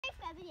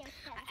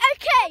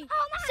Okay,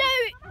 so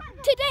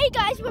today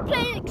guys we're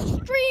playing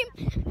extreme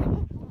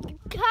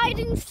hide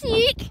and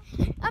seek,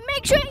 and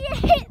make sure you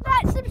hit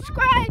that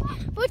subscribe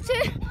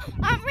button.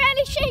 I'm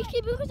really shaky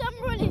because I'm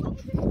running.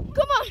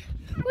 Come on,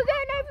 we're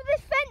going over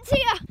this fence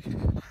here.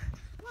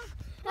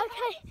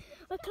 Okay,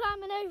 we're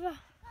climbing over.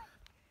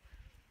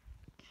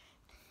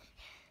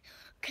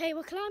 Okay,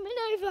 we're climbing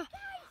over.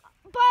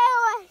 By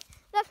the way,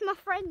 that's my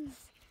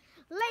friends.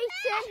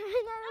 Leighton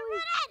and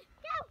Eloise.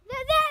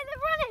 They're there,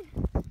 they're running.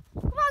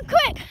 Come on,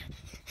 quick.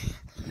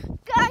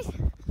 Guys,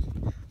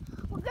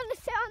 we're going to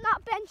sit on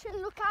that bench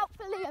and look out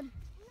for Liam.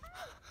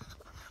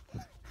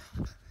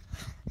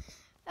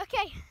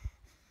 Okay.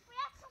 We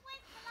have to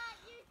wait for that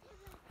you to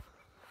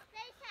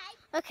stay safe.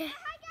 Okay.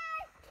 Hi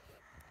guys.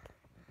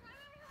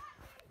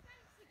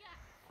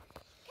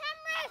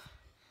 Cameras.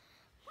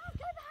 Don't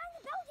go behind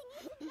the building. You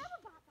didn't know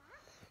about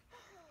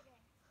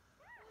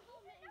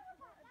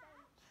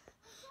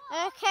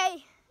that. Okay.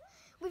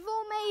 We've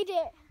all made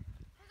it.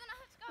 We're gonna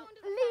have to go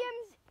under the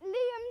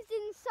Liam's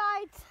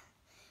inside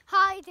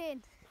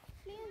hiding.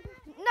 No,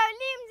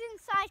 Liam's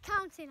inside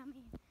counting, I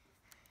mean.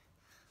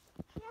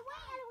 Yeah,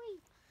 wait,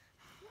 Eloise.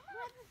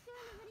 We're just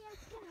doing a video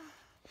together.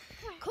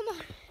 Come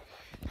on.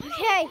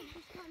 Okay.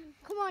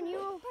 Come on, you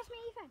all. Press me,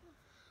 Ethan.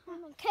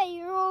 Okay,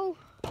 we're all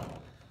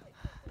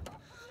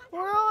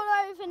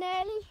over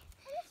nearly.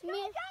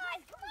 Guys,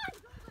 come on.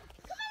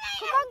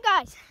 Come on,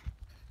 guys.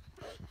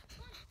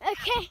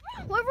 Okay,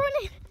 we're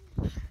running.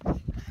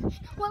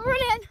 We're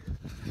running.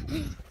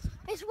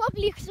 It's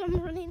wobbly because I'm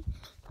running.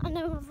 I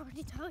know I've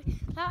already told you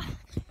that.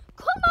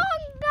 Come on,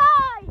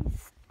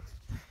 guys.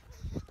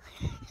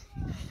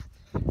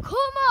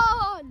 Come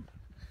on.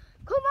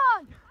 Come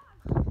on.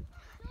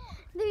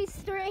 These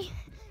three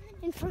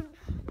in front.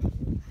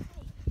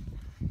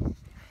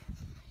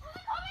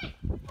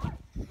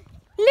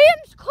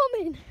 Liam's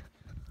coming.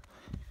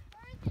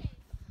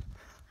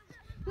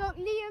 Look,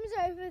 Liam's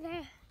over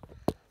there.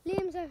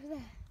 Liam's over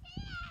there.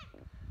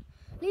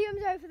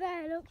 Liam's over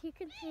there. Look, you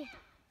can see.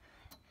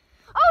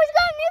 Oh, he's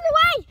going the other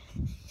way.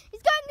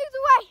 He's going the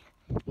other way.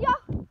 Yeah,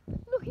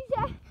 look, he's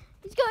there.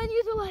 He's going the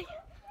other way.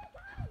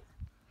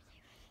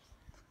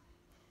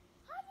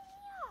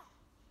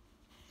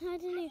 I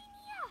don't know.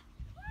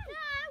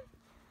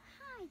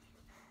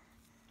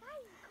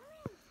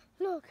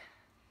 Look,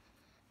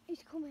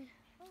 he's coming.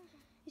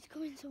 He's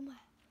coming somewhere.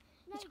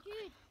 No, dude, do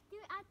it.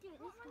 I'll do it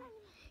this time.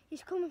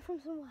 He's coming from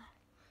somewhere.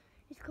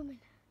 He's coming.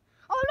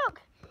 Oh,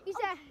 look, he's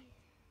there.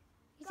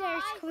 He's there.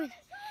 He's coming.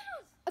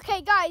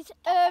 Okay, guys.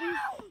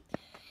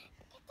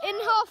 In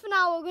half an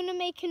hour, we're gonna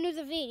make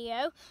another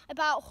video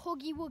about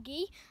Huggy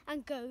Wuggy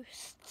and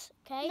ghosts.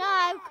 Okay?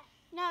 No,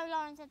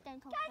 Lauren said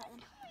don't talk about them.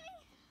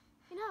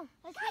 You know.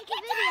 Let's make a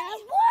video.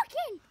 He's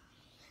walking.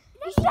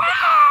 He's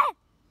there.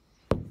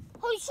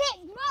 Holy shit,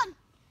 run.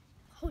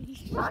 Holy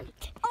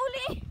shit.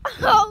 Holy.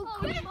 Oh,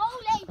 Holy God.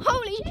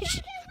 moly.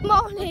 Holy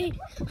moly.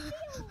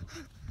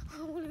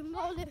 Holy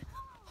moly.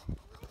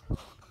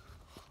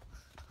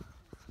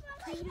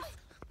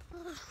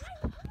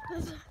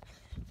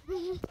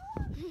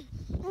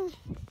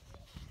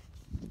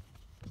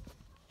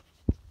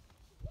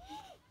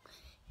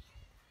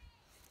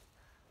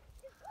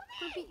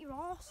 I'll beat your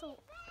arse up.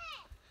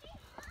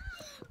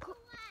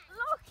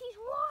 Look, he's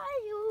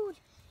wild.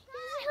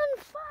 He's on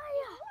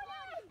fire.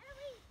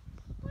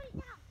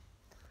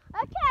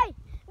 Okay,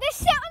 let's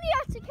sit on the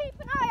edge to keep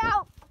an eye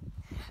out.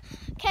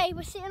 Okay,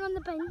 we're sitting on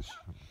the bench.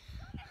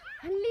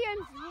 And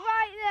Liam's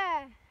right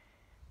there.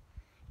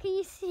 Can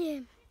you see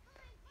him?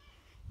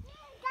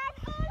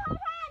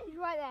 He's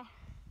right there.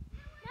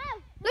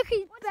 No. Look,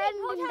 he's What's it?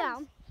 Hold bending hands.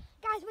 down.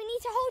 Guys, we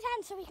need to hold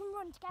hands so we can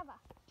run together.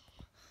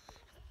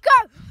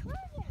 Go!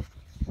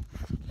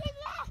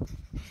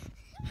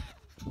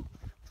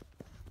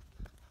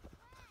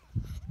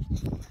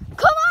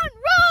 Come on,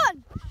 run!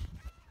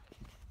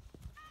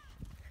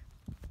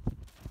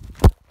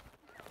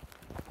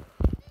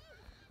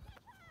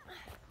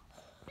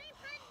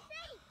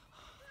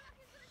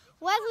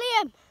 Where's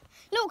Liam?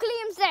 Look,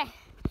 Liam's there.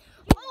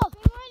 Oh,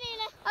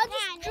 I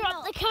just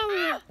dropped the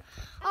camera.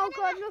 Oh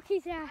God, look,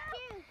 he's there.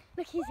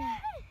 Look, he's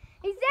there.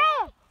 He's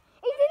there.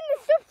 He's in the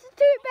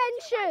substitute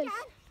benches.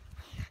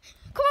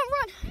 Come on,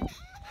 run.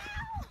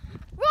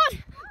 Run.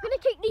 I'm going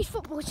to kick these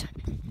footballs.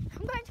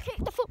 I'm going to kick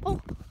the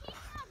football.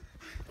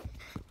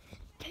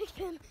 Kick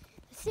him.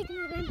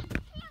 Signal him.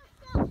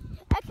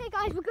 Okay,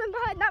 guys, we're going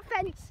behind that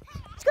fence.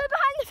 Let's go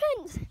behind the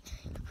fence.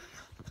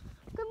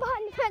 Go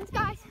behind the fence,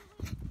 guys.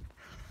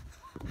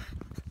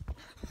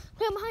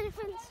 Go behind the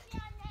fence.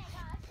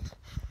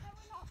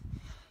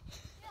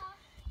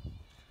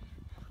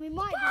 We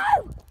might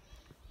go!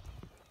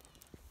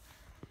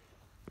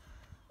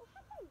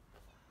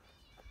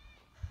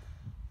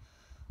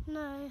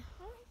 No.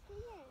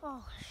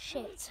 Oh,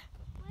 shit. Is there?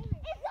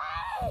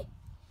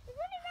 He's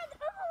running around the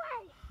other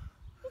way.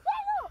 Is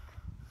there? Look.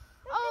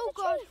 Oh,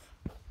 God.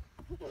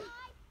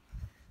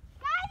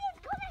 Guys,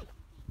 it's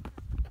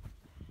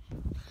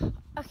coming.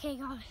 Okay,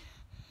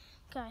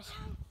 guys.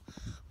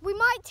 We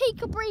might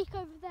take a break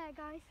over there,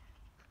 guys.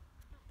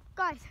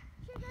 Guys.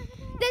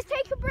 Let's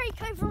take a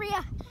break over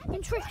here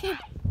and trick him.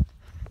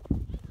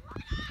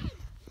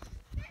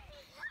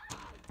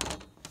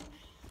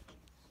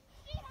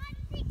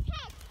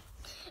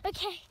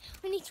 Okay,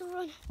 we need to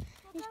run.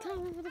 He's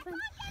coming over the fence.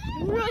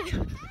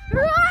 Run!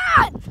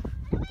 Run!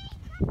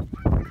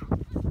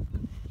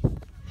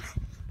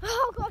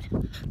 Oh God!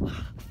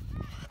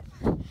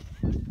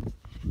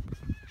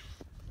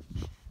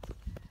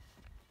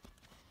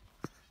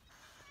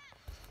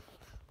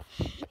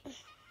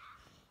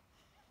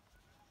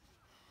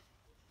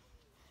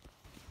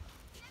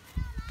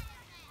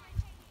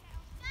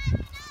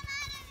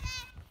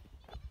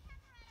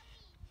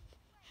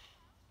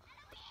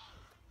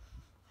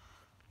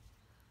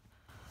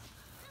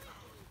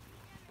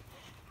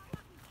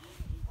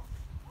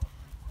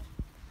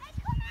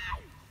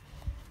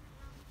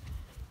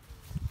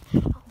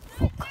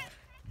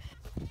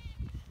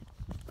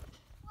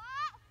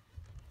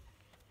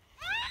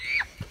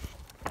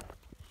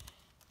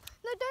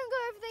 Don't go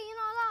over there, you're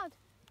not allowed.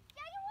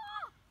 Yeah, you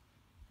are.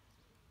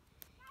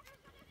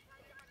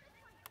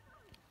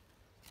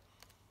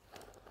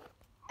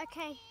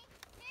 Okay.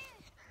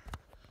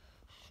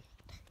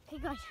 Okay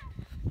guys,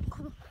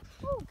 come on.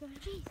 Oh God,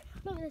 jeez.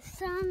 Look at the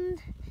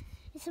sand.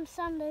 There's some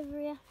sand over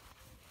here.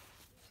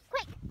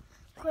 Quick,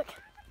 quick.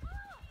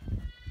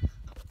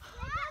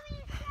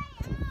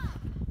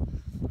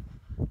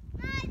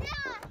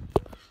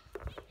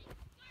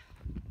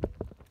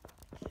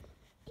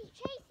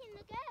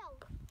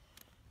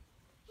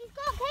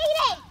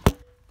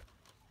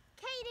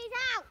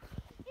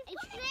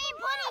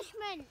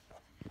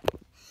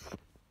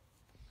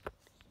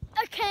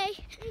 Okay,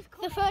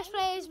 the first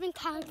player has been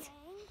tagged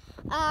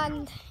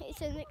and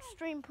it's an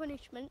extreme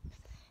punishment.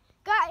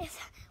 Guys,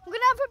 we're going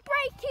to have a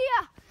break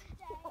here.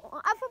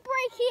 Have a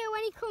break here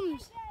when he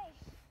comes.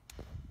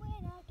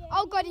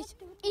 Oh God, he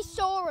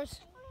saw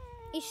us.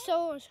 He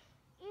saw us.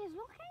 He's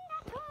looking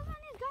at us and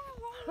he's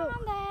going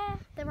around there.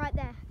 They're right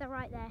there. They're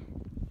right there.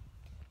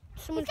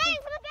 Someone's He's going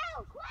for the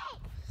bell,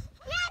 quick!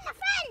 Behind the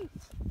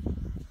fence!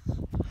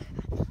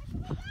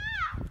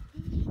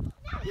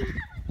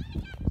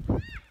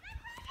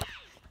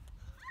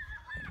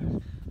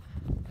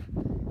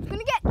 I'm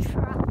gonna get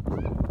trapped.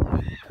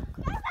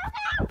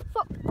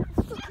 Fuck.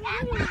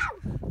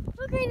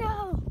 Okay now. Fucking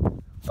hell.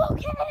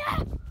 Fucking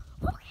hell.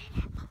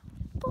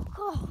 Fuck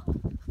off.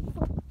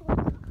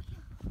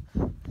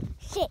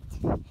 Shit.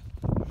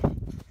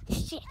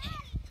 Shit.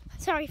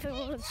 Sorry for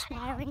all the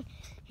swearing.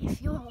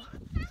 If you're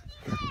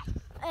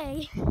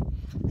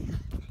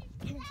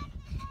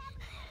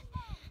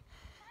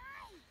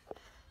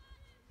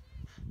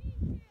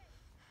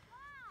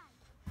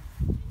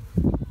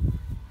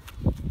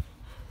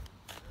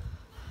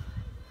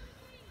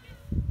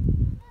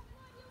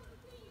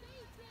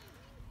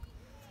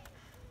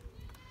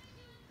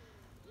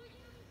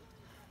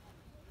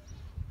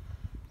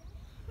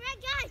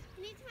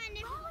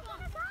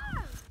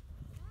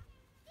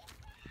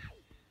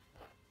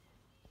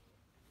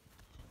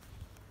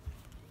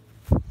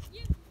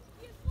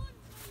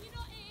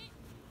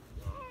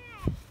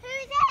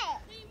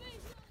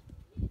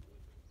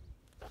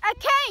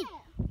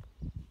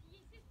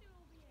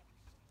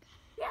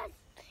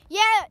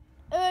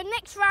a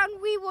next round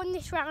we won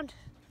this round.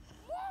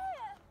 Yeah.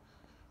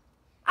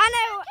 I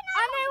know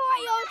what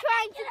you're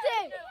trying to do.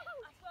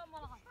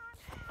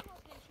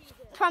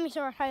 Promise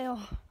or fail.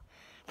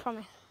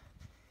 Promise.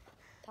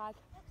 Tag.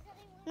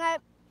 No,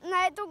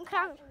 don't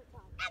count.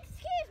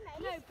 Excuse me.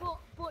 No,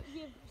 but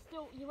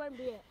you won't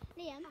be it.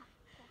 Liam,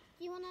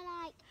 do you want to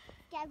like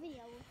get a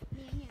video of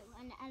me and you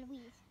and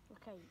Eloise?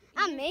 Okay.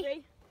 And me.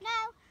 Three?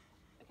 No.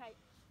 Okay.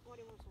 What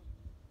do you want to say?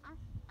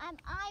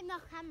 I'm the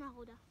camera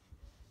holder.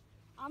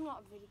 I'm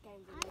not a video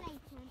game I'm video.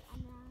 Nathan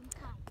and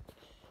Kai.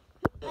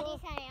 What do you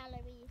say,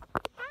 Eloise?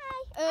 Hi.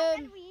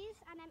 I'm Eloise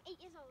and I'm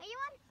 8 years old. Are you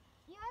on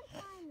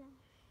time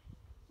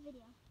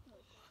video?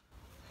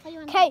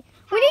 Okay,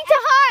 we need to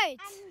hide.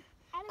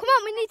 Come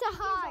on, we need to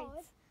hide.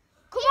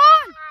 Come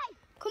on.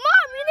 Come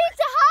on, we need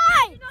to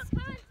hide. You're not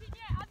counted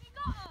yet. Have you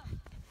got her?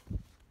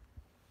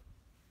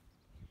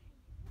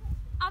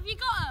 Have you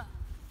got her?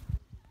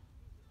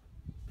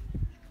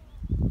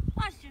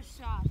 That's just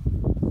sad.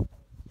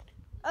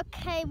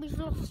 Okay, we've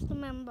lost a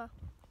member.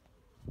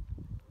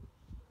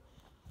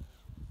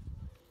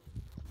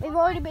 We've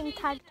already been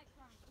tagged.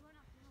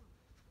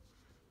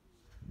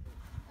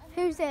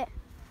 Who's it?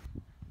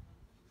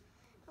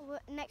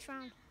 Next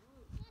round.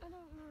 I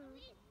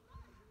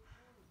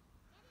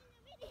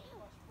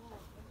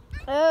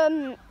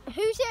don't know.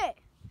 Who's it?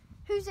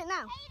 Who's it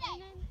now?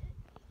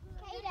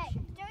 Kaden,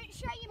 don't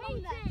show your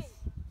mum this.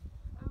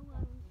 I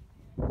won't.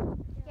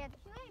 Yeah,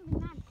 she won't be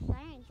mad because I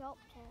ain't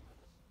dropped it.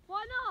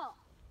 Why not?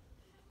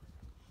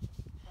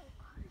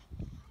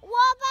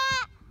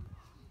 Wobbit!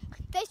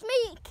 Let's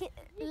make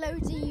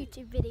loads of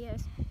YouTube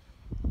videos.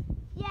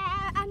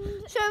 Yeah, and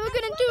So we're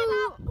gonna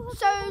do.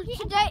 So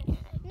today.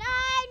 No.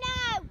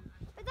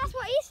 But that's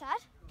what he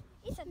said.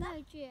 He said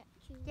that.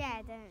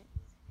 Yeah, don't.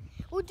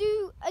 We'll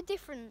do a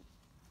different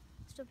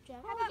subject.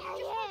 Yeah, I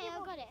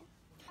got it.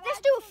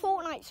 Let's do a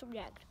Fortnite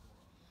subject.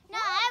 No,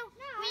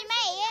 we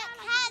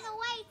made a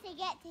way to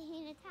get to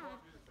Hina Town.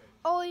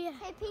 Oh yeah.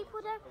 So the people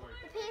that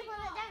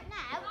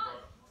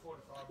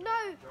don't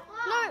know.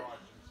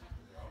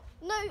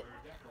 No,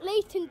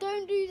 Leighton,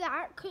 don't do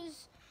that,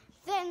 because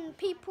then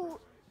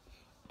people,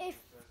 if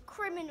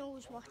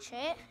criminals watch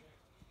it,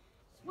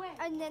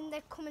 and then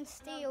they come and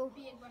steal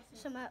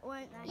something,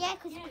 won't they? Yeah,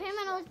 because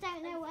criminals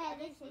don't know where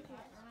this is at the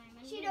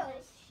moment. She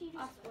does. Who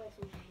doesn't?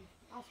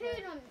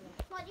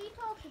 What are you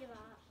talking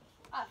about?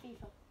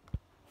 FIFA.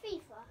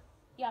 FIFA?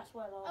 Yeah, I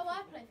swear a lot. Oh,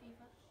 I play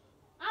FIFA.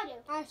 I do.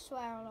 I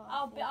swear a lot.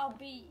 I'll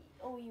beat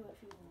all you at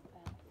FIFA.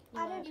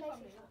 I don't play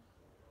FIFA.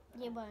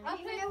 You won't. I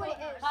play what it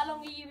is. How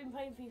long have you been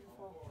playing FIFA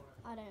for?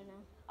 I don't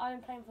know. I've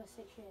been playing for 6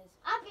 years.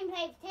 I've been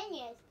playing for 10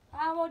 years.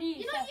 How old are you?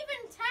 You're not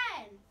even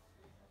 10.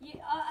 You, So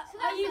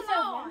are you that's a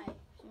lie. 7?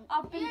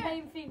 I've been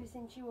playing FIFA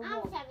since you were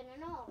I'm 1. 7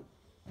 and all.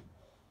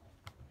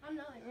 I'm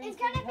 9. It's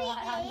going to be 8.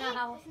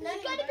 Now.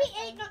 It's going to be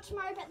 8, not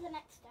tomorrow, but the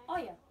next day. Oh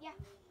yeah.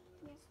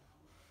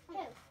 Who?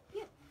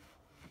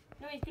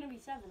 No, he's gonna be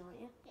 7, aren't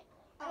you?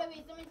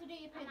 Eloise, let me to do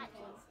your I'm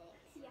pinnacle.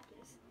 actually 6.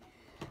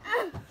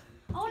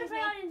 I want to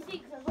play hide and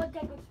seek, so I've got to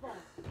get a good spot.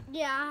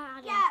 Yeah,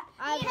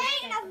 I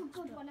Kane has a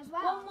good one as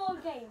well.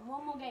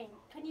 One more game.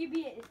 Can you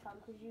beat it this time?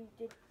 Because you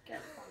did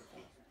get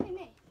something.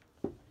 Me.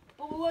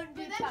 But we won't do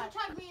But then tag. you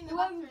tag me in the We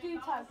won't bathroom,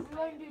 do but tag. We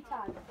won't do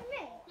tag.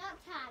 Me.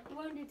 Not tag. We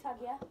won't do tag,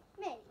 yeah?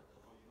 Me.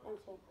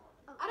 Okay.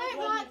 I don't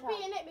Yeah, like you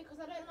tag. being it because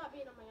I don't like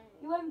being on my own.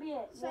 You won't be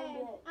it. You won't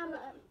be it. I'm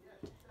not.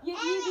 You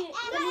be it.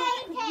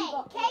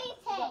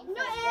 Katie.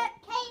 Not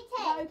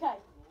Katie.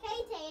 okay.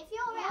 Katie, if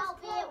you're it, I'll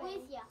be it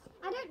with you.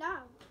 I don't know.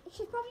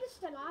 She's probably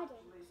still hiding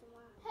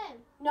somewhere. Who?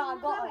 No, I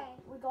got her.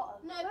 We got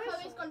her. No,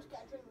 Chloe's gone to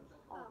get a drink.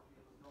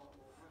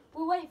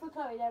 We'll wait for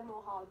Chloe, then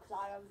we'll hide, because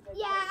I have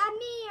Yeah, and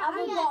me. I've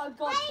got a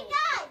god Hey thing.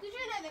 guys! Did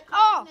you know that Oh,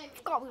 Chloe's name is-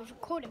 forgot we was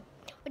recording.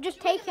 We're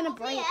just taking a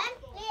break.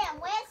 Liam,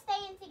 we're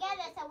staying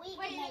together so we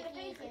Wait, can no, make the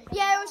music. baby.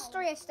 Yeah, it was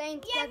 3 are staying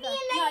together.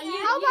 No, you,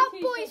 How you about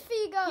two boys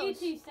stay, for girls? You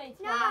two stay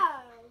together.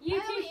 No. You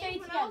Oh, two it stay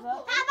is when I was together.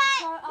 born. How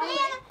about So,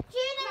 Liam,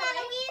 June and Chloe,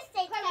 Eloise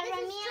stay Chloe, together this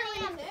and is me true, and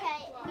Liam isn't it?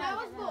 stay. When I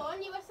was born,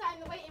 you were sat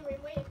in the waiting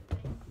room waiting for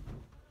me.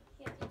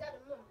 Yeah, your dad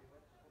and mum.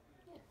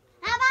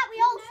 How about we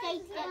all stay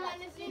And together?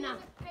 then as soon No. as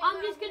it came I'm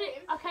out just of the gonna.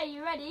 room, Okay, you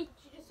ready?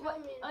 she just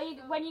held me in. Are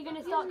you? When are you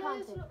gonna start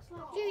counting?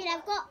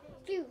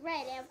 Jude,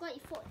 ready, I've got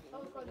your foot.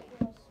 Oh, God, it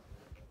was.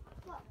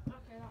 What?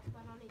 Okay, that's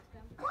bad. I need to go.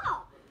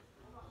 What?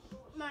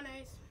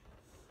 Mayonnaise.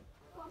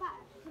 What about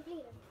it?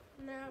 Completely.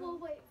 No. Well,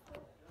 wait.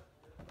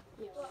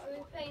 What, are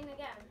we playing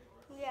again?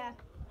 Yeah.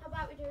 How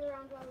about we do a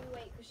round while we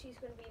wait? Because she's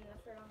going to be in there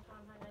for a long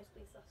time. I know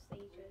Squeeze lost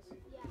stages.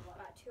 Yeah.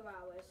 About 2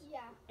 hours.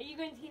 Yeah. Are you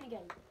going to team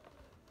again?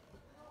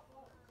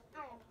 I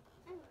am.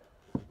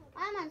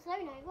 I'm on slow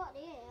now, what do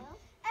you?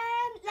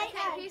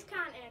 Okay, who's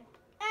counting?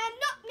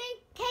 Not me.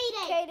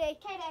 Katie. Katie.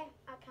 Katie.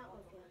 I'll count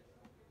with you.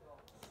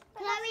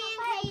 Chloe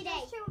and Katie.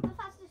 There's 2 of the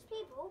fastest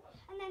people,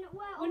 and then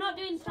We're not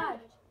doing tag.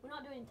 We're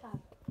not doing tag.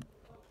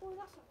 Oh,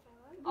 that's not fair.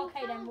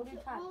 Okay, then we'll do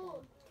tag.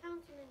 Then.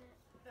 Counting in it.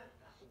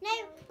 No, We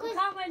because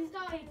can't when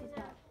Katie's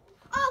tag.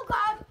 Oh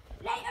God!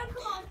 Leighton,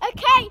 come on.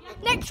 Okay,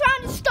 next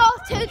round has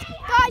started.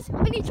 Guys,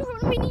 we need to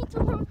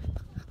run.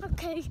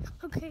 Okay.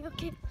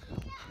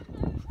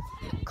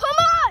 Come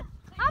on!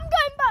 I'm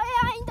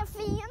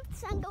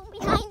going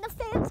behind the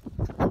fence.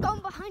 I'm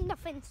going behind the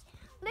fence.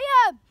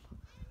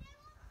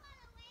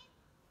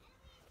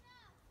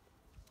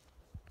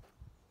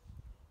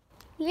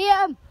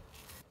 Liam!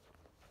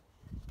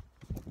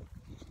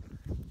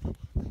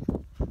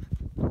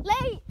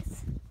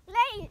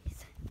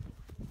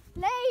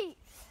 Lace!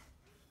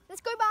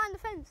 Let's go behind the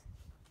fence.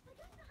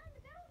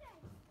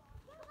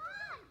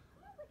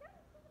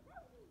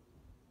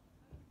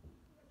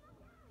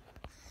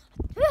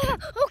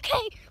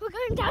 Okay, we're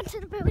going down to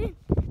the building.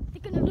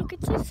 They're gonna look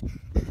at us.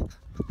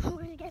 We're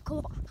gonna get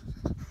caught.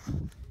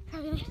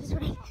 This is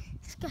really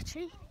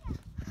sketchy.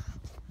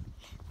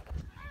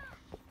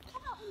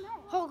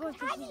 Oh God,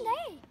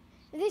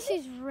 this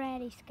is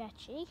really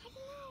sketchy.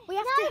 We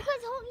have to.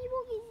 because Huggy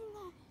Wuggy's in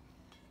there.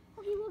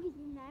 Huggy Wuggy's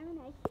in there, isn't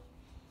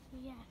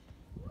he? Yeah.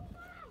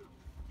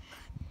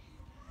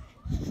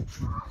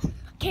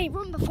 Okay,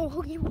 run before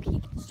Huggy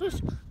Wuggy gets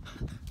us. We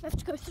have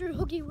to go through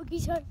Huggy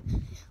Wuggy's home.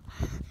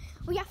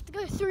 We have to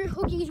go through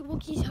Huggy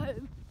Wuggy's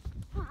home.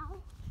 How?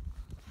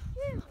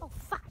 Oh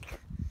fuck. It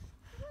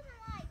wasn't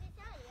like this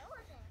earlier,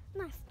 was it?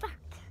 No, fuck.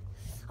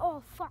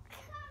 Oh fuck.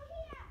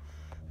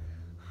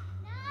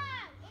 No!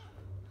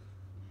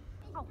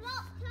 It's Oh.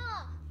 blocked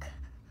off.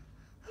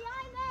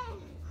 Behind me.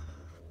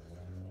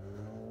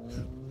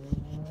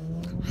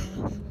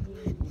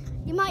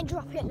 You might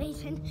drop it,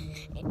 Nathan.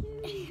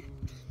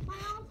 My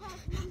arm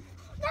hurts.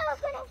 No, I'm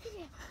going after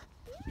you.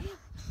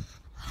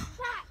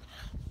 Back.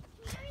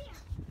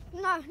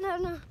 No.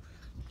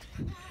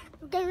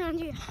 We're going around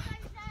here.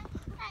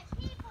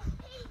 People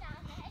pee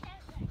down there,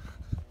 don't they?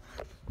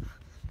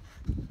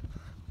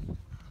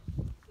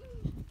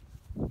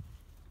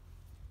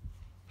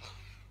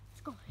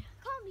 Let's go.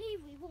 Can't believe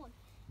we won.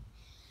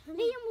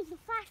 Liam was the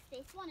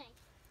fastest, wasn't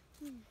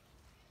he?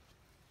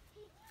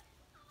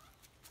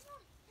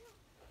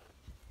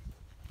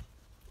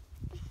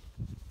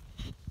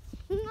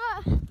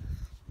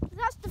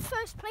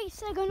 first place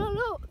they're gonna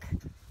look.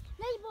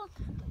 Label.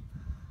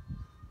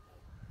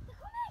 They're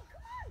coming,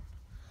 come on.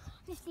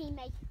 They've seen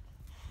me.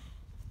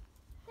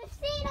 They've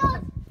seen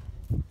us.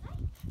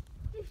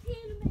 They've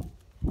seen me.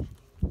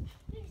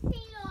 They've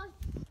seen us.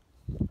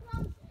 Come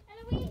on,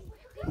 Eloise.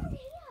 We're going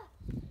here.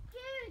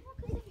 Dude, go,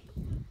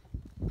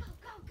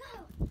 go, go.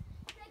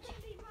 They're going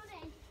to be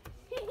running.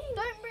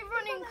 Don't be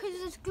running because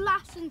there's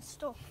glass and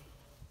stuff.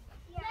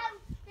 No,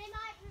 they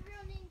might be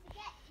running to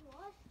get to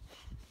us.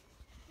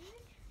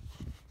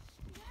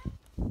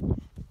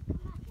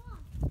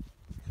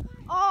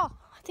 Oh,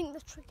 I think they're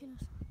tricking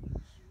us.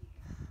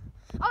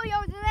 Oh, yo,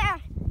 they're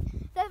there.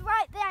 They're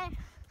right there.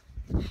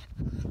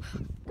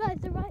 Guys,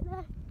 they're right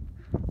there.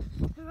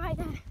 They're right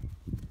there.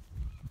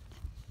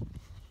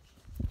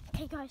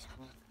 Okay, guys.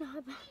 Now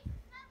they're back.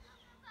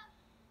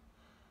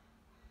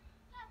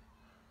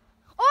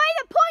 Oh,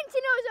 they're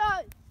pointing us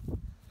out.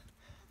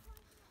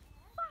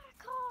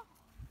 Back off.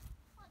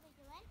 What are they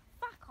doing?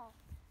 Back off.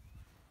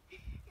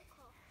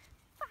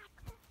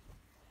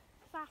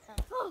 Back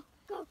off. Oh,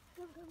 go,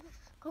 go, go, go.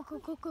 Go, go,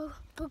 go, go,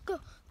 go, go,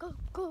 go,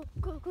 go,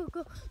 go, go,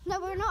 go. No,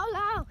 we're not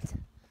allowed.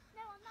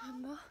 No, I'm not.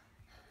 Remember?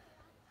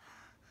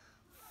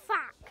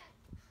 Fuck.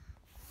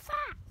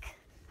 Fuck.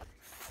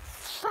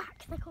 Fuck.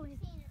 They're coming.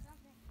 Seen us,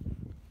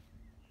 haven't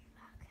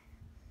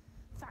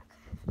Fuck.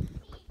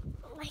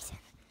 Leighton.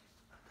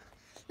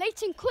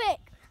 Leighton, quick.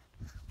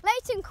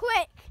 Leighton,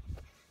 quick.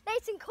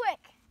 Leighton,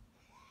 quick.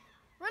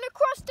 Run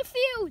across the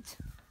field.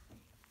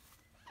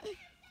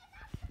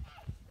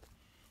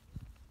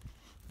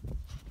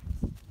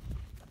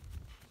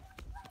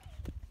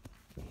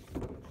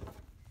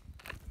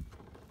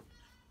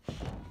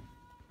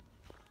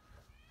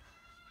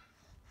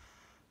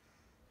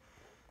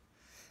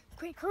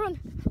 Quick, run.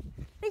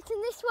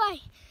 Leighton, this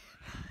way.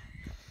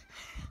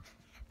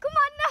 Come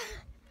on now.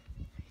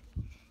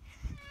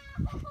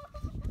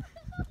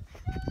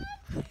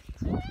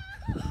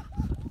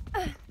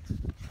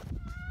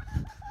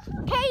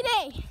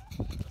 Katie!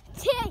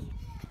 T!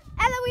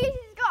 Eloise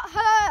has got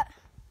hurt!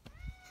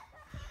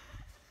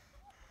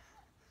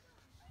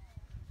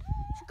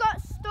 She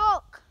got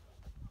stuck!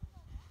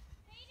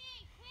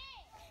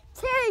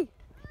 T!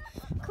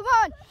 Come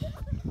on!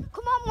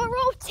 Come on, we're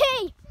all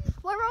T!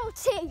 We're all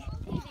T!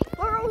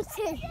 We're all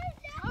T!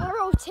 We're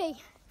all T!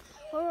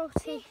 We're all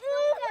T!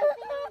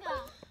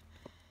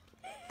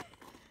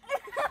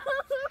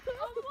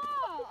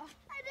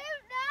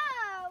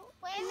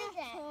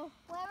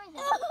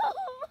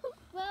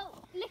 Well,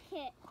 lick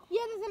it.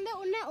 Yeah, there's a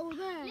little nettle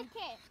there. Lick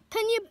it.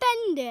 Can you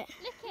bend it?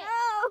 Lick it.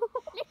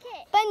 Lick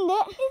it. Bend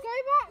it. Go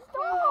back.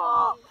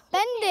 Stop.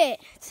 Bend it.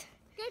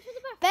 Go to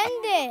the back.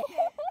 Bend it.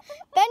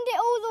 Bend it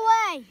all the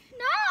way.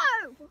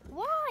 No!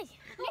 Why?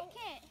 Lick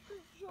it.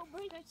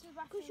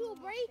 Because you'll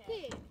break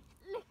it.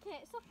 Lick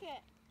it. Suck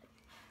it.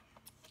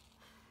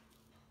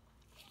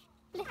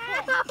 Lick Lick it.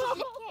 it.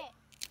 Lick it.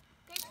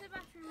 Go to the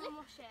bathroom and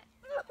wash it.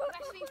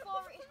 Especially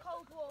before it is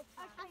cold water. I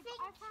think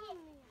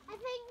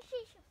she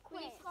should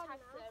quit. Please tag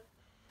them.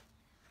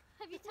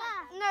 Have you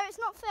tagged her? No, it's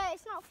not fair.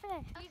 It's not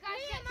fair. You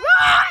guys get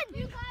Run!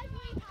 You guys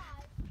really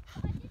hard.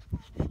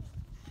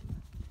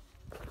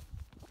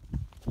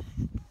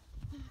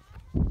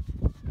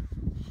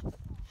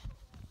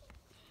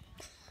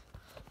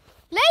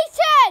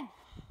 Leighton!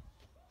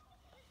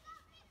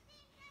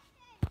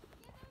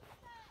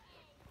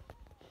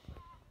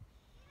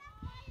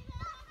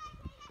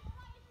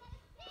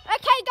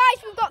 Okay,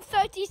 guys, we've got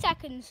 30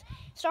 seconds.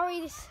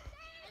 Sorry, the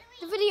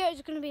video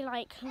is going to be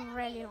like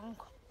really long.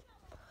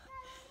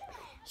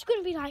 It's going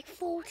to be like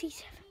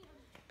 47.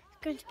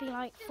 It's going to be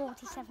like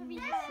 47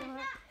 minutes. I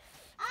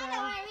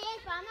know where he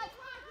is, but I'm not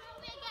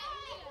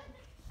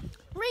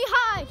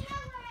Rehide!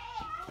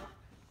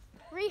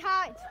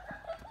 Rehide!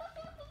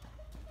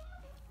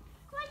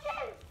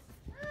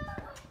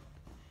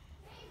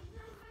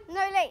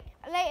 No,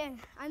 Leighton,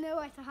 I know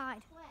where to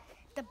hide.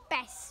 The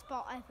best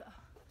spot ever.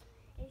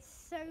 It's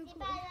so Is it good.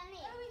 better than me?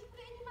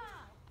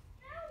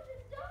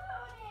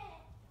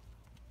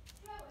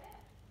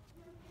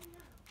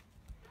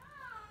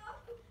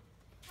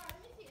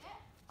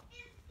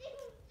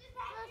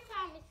 First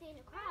time we've seen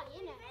a crowd,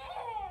 you know.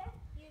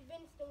 You've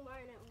been stung by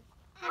an nettle.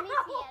 Let me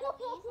see it,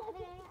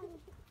 Eloise.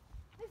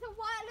 There's a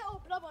white little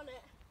blob on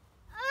it.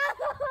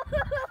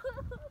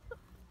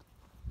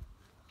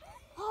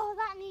 Oh,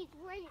 that needs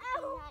rinsing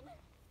then.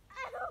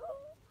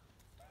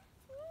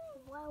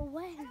 Well,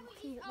 when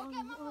cute I'll one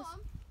get my it was.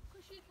 mum,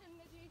 because she can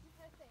use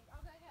her thing.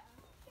 I'll go get her.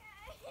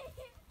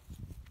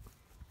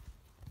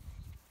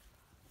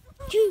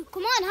 Dude,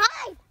 come on,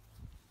 hide!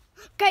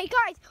 Okay,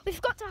 guys,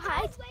 we've got to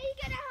hide. Where are you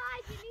going to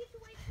hide? You need to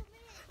wait for me.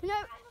 No,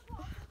 I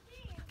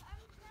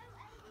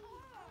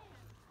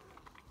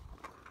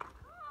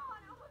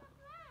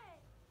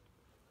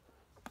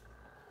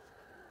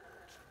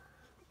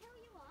tell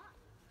you what,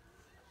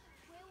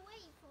 we'll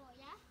wait for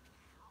you.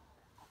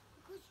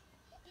 Because,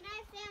 you know,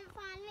 if they haven't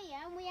found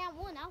Liam, we have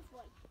one, have we?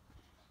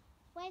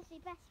 Where's the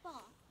best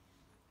spot?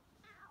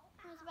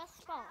 Where's the best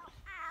spot?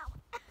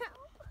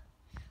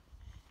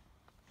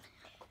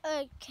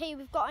 okay,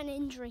 we've got an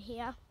injury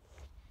here.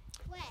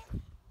 Where?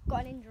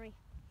 got an injury.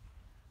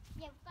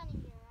 Yeah, we've got an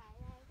injury right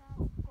there,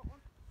 guys. Got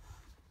one.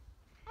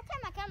 I'll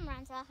turn my camera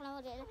around so I can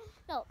hold it.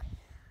 Look.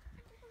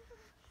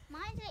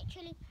 Mine's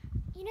literally,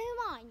 you know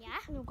mine, yeah?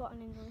 You've got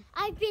an injury.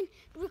 I've been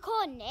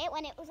recording it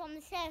when it was on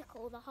the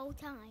circle the whole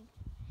time.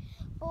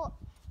 But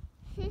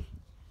we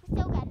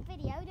still get the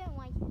video, don't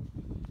we?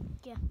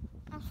 Yeah.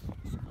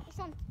 It's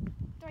on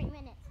 3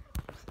 minutes.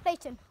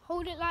 Peyton,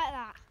 hold it like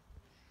that.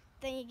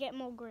 Then you get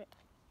more grip.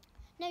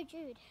 No,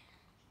 Jude.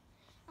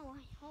 Oh,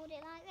 I hold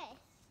it like this.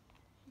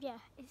 Yeah,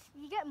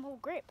 you get more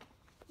grip.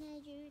 No,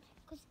 Jude.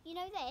 Because you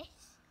know this?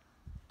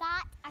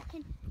 That I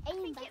can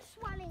aim back. It's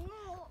swelling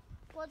more.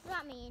 What does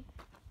that mean?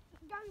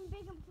 Going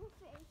big and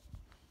puffy.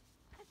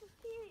 I can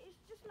feel it.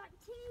 It's just like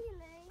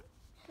tingling.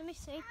 Let me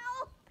see.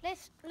 Ow!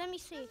 Let me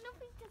see. There's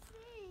nothing to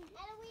see.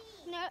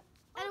 Eloise! No,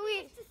 All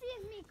Eloise. to see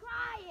is me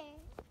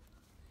crying.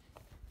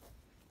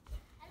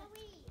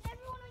 Eloise!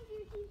 Everyone on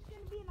YouTube's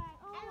going to be like,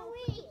 oh,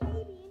 Eloise!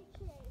 baby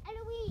inches.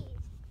 Eloise!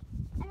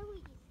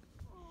 Eloise!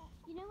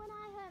 You know when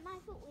I hurt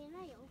my foot with a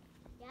nail?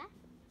 Yeah?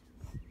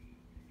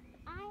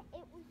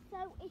 It was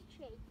so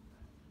itchy.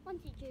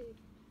 Wasn't it, Jude?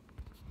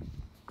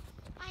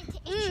 I had to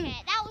itch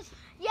it. That was...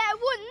 Yeah,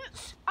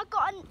 once I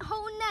got a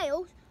whole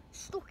nail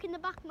stuck in the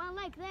back of my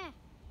leg there.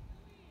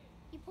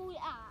 You pulled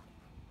it out.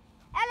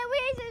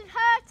 Eloise has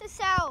hurt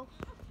herself.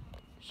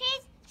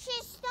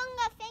 She's stung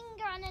her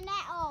finger on a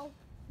nettle.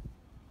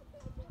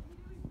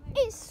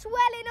 It's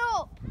swelling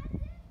up.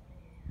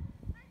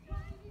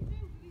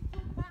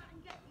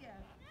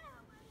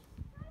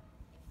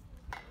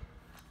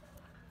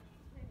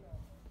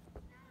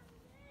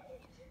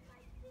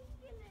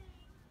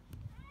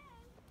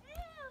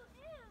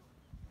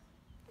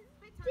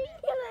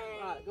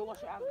 Right, go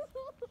wash your hands.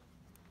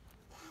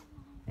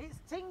 It's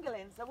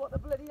tingling, so what the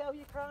bloody hell are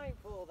you crying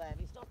for then?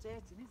 It's not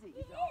hurting, is it?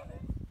 You got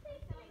it.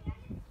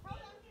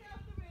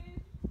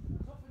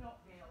 Toughen up,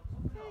 Neil.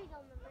 Toughen up. Who's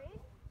on the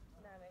roof?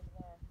 No, over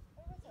there.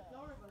 It's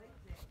horrible,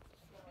 isn't it?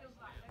 It feels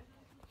like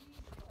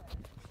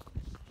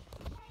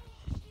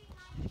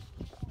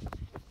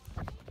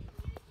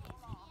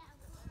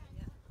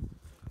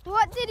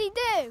What did he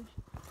do?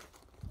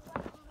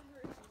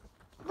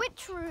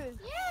 Which room?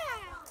 Yeah.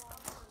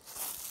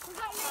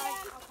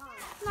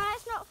 No,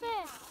 it's not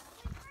fair.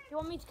 You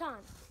want me to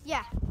count?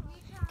 Yeah.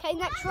 Okay,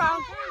 next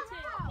round.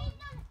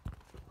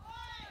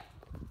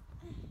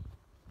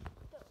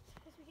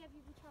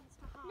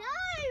 No!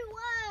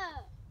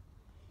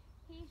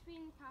 He's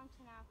been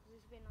counting now because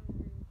he's been on the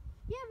roof.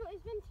 Yeah, but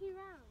it's been 2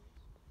 rounds.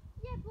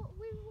 Yeah, but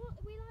we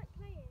like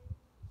playing.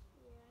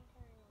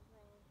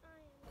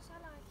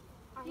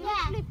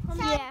 Yeah.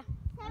 Yeah.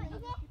 So,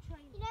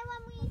 you know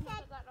when we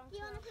said, do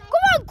you want to play?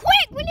 Come on,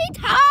 quick! We need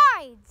to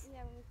hide.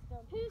 Yeah, when we've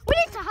done. We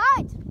need to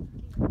hide.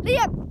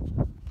 Liam,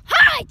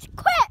 hide!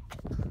 Quick!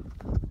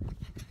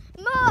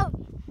 Mom!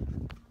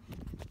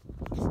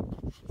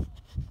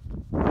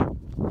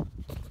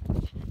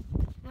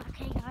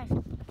 Okay, guys.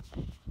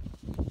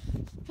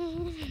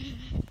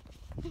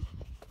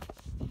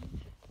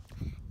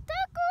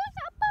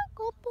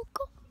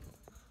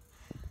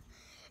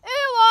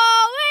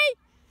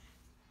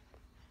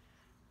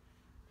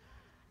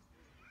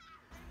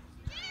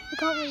 I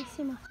can't really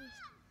see my face.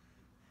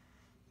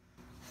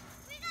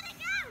 We gotta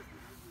go!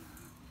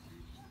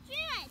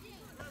 Jude,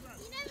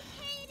 you know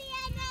Katie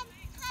and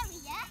Chloe,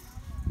 yeah?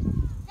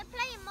 They're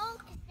playing more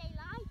because they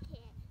like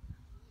it.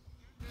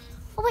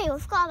 Oh wait, we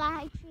forgot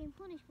about extreme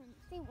punishments,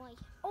 didn't we?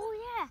 Oh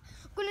yeah,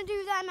 we're gonna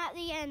do them at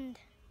the end.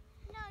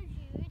 No,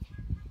 Jude.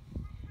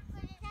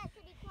 Because it's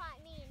actually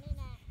quite mean,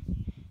 isn't it?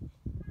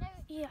 No,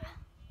 Yeah.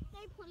 no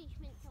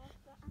punishments or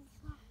and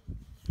stuff.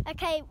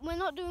 Okay, we're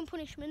not doing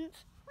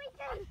punishments. We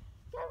do!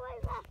 Go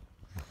over!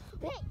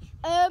 Pitch!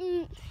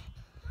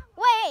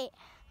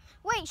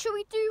 Wait, should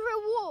we do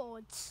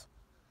rewards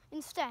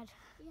instead?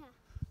 Yeah.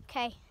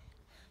 Okay,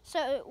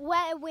 so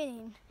we're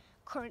winning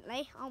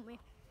currently, aren't we?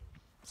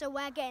 So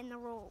we're getting the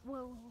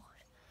reward.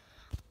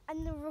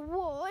 And the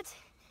reward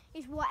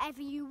is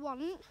whatever you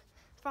want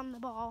from the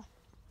ball,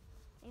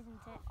 isn't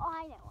it? Oh,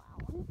 I know what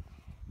I want.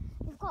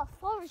 We've got a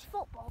forest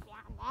football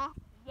behind there.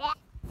 Yeah.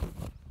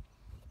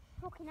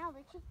 Fucking hell,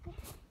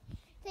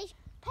 they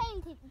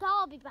painted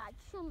Derby badge,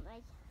 shouldn't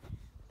they?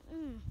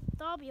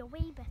 Derby are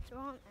way better,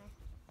 aren't they?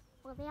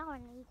 Well, they are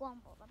in League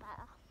One, but they're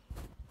better.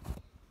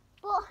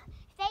 But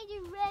if they do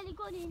really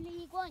good in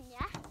League One,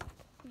 yeah?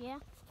 Yeah.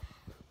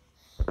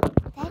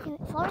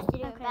 Forest are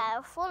doing Okay.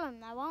 better. Fulham,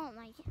 though, aren't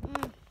they?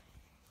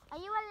 Are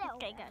you a little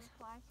Okay, bit guys. of a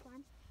Forest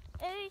fan?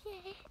 Oh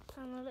yeah.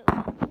 I'm a little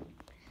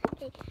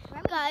bit.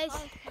 Remember Guys. the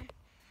Forest fan?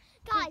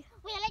 Guys,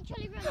 we are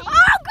literally running.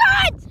 Oh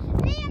God!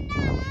 Liam, no!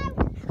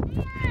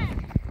 Liam!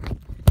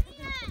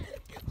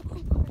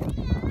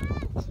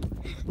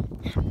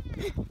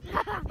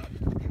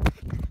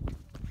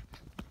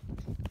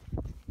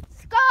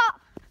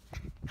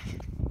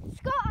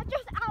 Scott, I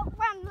just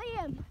outran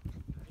Liam.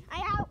 I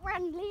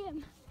outran Liam.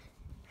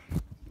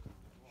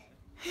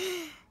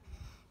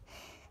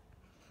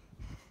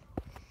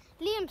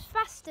 Liam's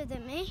faster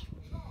than me.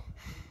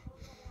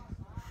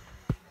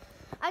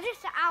 I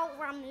just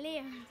outran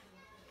Liam.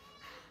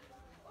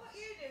 What are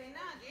you doing?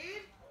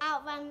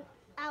 ran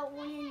out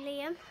winning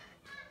Liam.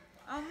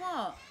 On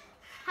what?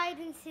 Hide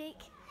and seek.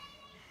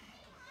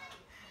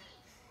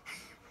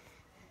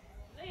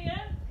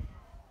 Liam?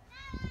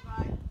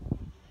 Right.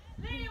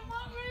 Liam,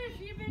 what roof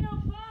you been up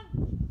on?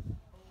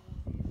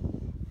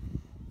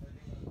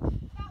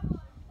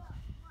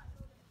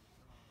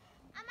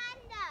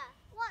 Amanda,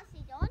 what's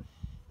he done?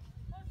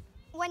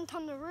 Went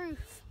on the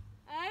roof.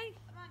 Eh?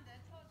 Amanda,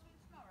 talk to him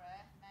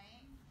tomorrow,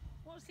 mate.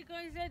 What's he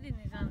got his head in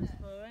his hands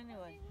for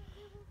anyway?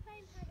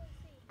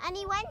 And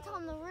he went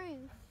on the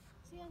roof.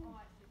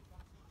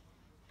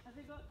 Has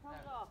he got told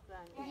off then?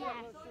 Yeah.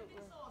 It's already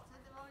been sorted,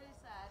 they've already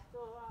said. It's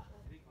all right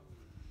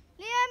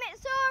then. Liam,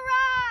 it's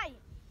alright!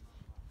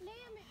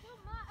 Liam, it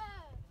don't matter.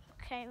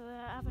 Okay,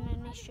 we're having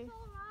an issue.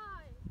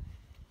 alright.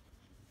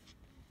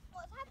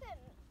 What's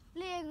happened?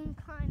 Liam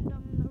climbed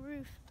on the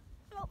roof.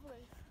 What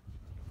roof?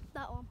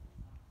 That one.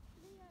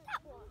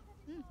 That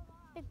one.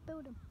 Big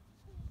building.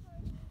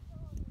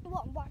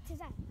 What is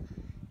that?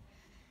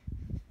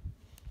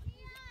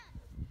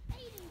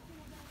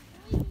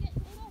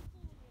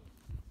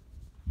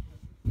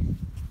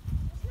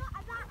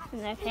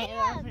 Okay,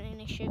 we're having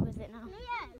an issue with it now. Liam,